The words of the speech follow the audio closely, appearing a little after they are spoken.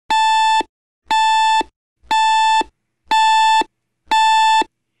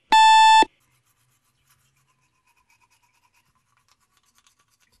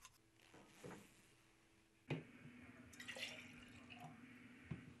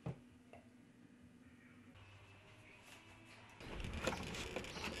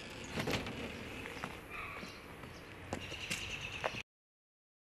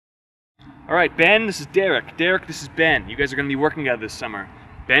All right, Ben, this is Derek. Derek, this is Ben. You guys are going to be working together this summer.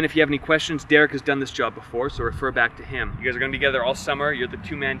 Ben, if you have any questions, Derek has done this job before, so refer back to him. You guys are going to be together all summer. You're the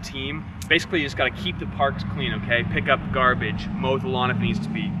two-man team. Basically, you just got to keep the parks clean, okay? Pick up garbage, mow the lawn if it needs to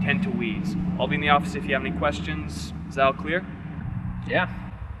be, tend to weeds. I'll be in the office if you have any questions. Is that all clear? Yeah.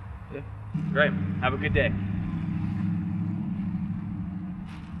 Great. Have a good day.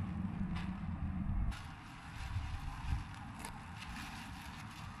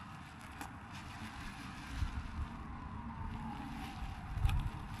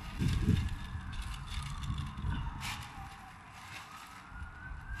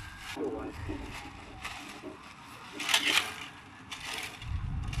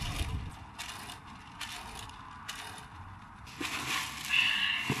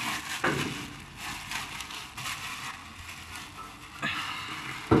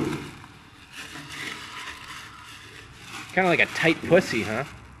 Kind of like a tight pussy, huh?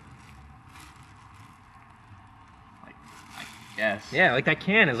 I guess. Yeah, like that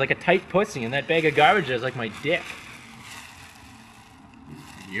can is like a tight pussy, and that bag of garbage is like my dick.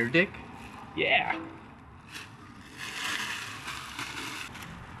 Your dick? Yeah.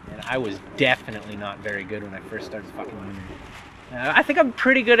 And I was definitely not very good when I first started fucking women. I think I'm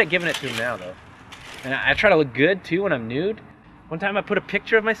pretty good at giving it to him now, though. And I try to look good, too, when I'm nude. One time I put a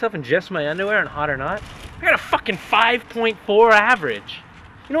picture of myself in just my underwear on Hot or Not. I got a fucking 5.4 average.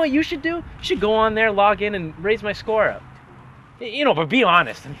 You know what you should do? You should go on there, log in, and raise my score up. You know, but be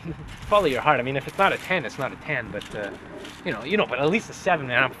honest. I mean, follow your heart. I mean, if it's not a 10, it's not a 10. But, you know, but at least a 7,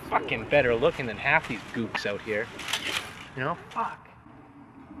 man. I'm fucking better looking than half these gooks out here. You know? Fuck.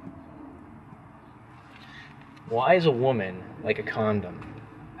 Why is a woman like a condom?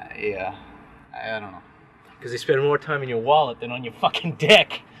 Yeah. I don't know. Because they spend more time in your wallet than on your fucking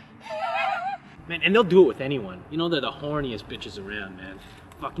dick. Man, and they'll do it with anyone. You know, they're the horniest bitches around, man.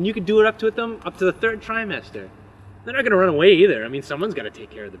 Fucking, you could do it up to them up to the 3rd trimester. They're not gonna run away either. I mean, someone's gotta take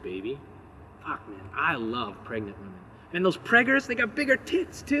care of the baby. Fuck, man, I love pregnant women. And those preggers, they got bigger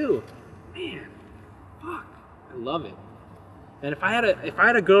tits too. Man, fuck, I love it. And if I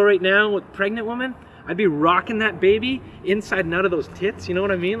had a girl right now with a pregnant woman, I'd be rocking that baby inside and out of those tits. You know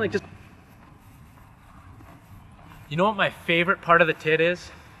what I mean? Like just. You know what my favorite part of the tit is?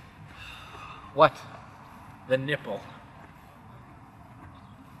 What? The nipple.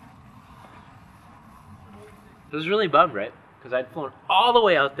 It was really bummed, right? Because I'd flown all the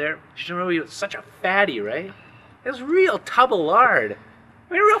way out there. She remember you was such a fatty, right? It was real tub of lard.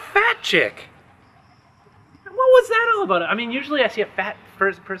 I mean, a real fat chick. What was that all about? I mean, usually I see a fat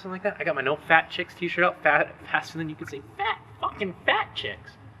first person like that. I got my No Fat Chicks t-shirt out faster than you can say fat, fucking fat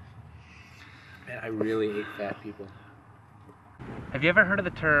chicks. Man, I really hate fat people. Have you ever heard of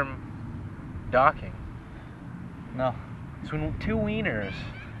the term docking? No. It's when 2 wieners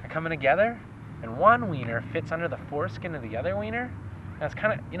are coming together and one wiener fits under the foreskin of the other wiener. And it's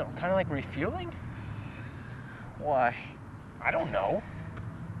kind of like refueling. Why? I don't know.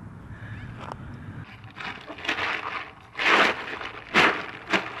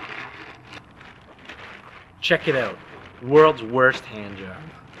 Check it out. World's worst hand job.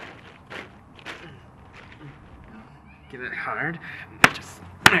 Get it hard. Just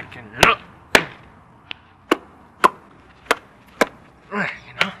smacking it up.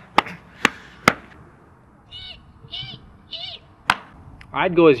 You know.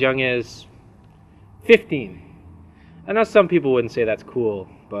 I'd go as young as 15. I know some people wouldn't say that's cool,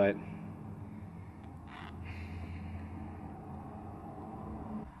 but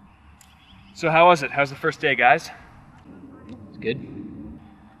So how was it? How's the first day, guys? it's good.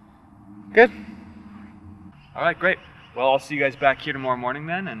 Good. All right, great. Well, I'll see you guys back here tomorrow morning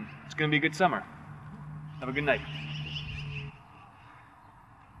then, and it's going to be a good summer. Have a good night.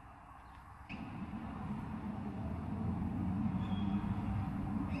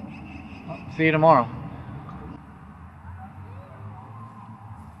 See you tomorrow.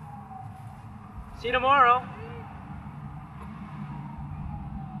 See you tomorrow.